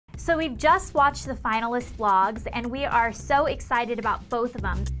So we've just watched the finalist vlogs and we are so excited about both of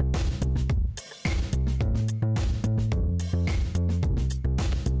them.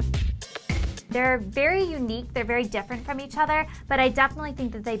 They're very unique, they're very different from each other, but I definitely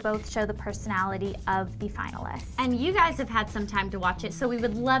think that they both show the personality of the finalists. And you guys have had some time to watch it, so we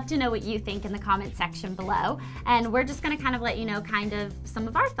would love to know what you think in the comment section below. And we're just gonna kind of let you know kind of some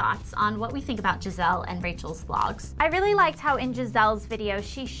of our thoughts on what we think about Giselle and Rachel's vlogs. I really liked how in Giselle's video,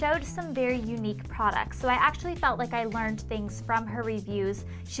 she showed some very unique products. So I actually felt like I learned things from her reviews.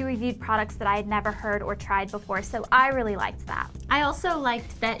 She reviewed products that I had never heard or tried before, so I really liked that. I also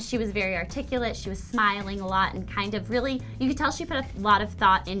liked that she was very articulate. She was smiling a lot and kind of really, you could tell she put a lot of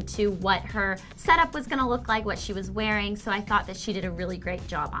thought into what her setup was gonna look like, what she was wearing, so I thought that she did a really great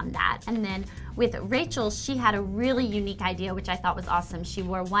job on that. And then with Rachel, she had a really unique idea, which I thought was awesome. She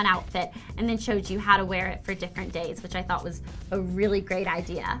wore one outfit and then showed you how to wear it for different days, which I thought was a really great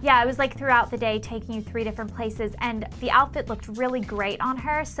idea. Yeah, it was like throughout the day taking you 3 different places, and the outfit looked really great on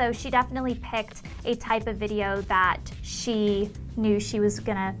her, so she definitely picked a type of video that she knew she was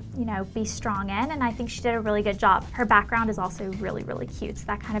gonna, you know, be strong in, and I think she did a really good job. Her background is also really, really cute, so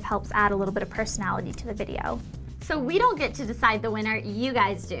that kind of helps add a little bit of personality to the video. So we don't get to decide the winner, you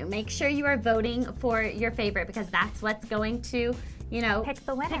guys do. Make sure you are voting for your favorite because that's what's going to, you know, pick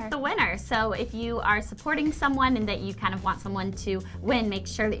the winner. So if you are supporting someone and that you kind of want someone to win, make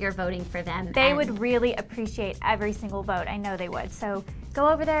sure that you're voting for them. They would really appreciate every single vote. I know they would. So go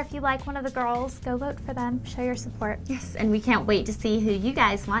over there if you like one of the girls, go vote for them, show your support. Yes, and we can't wait to see who you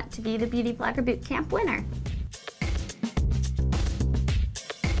guys want to be the Beauty Vlogger Bootcamp winner.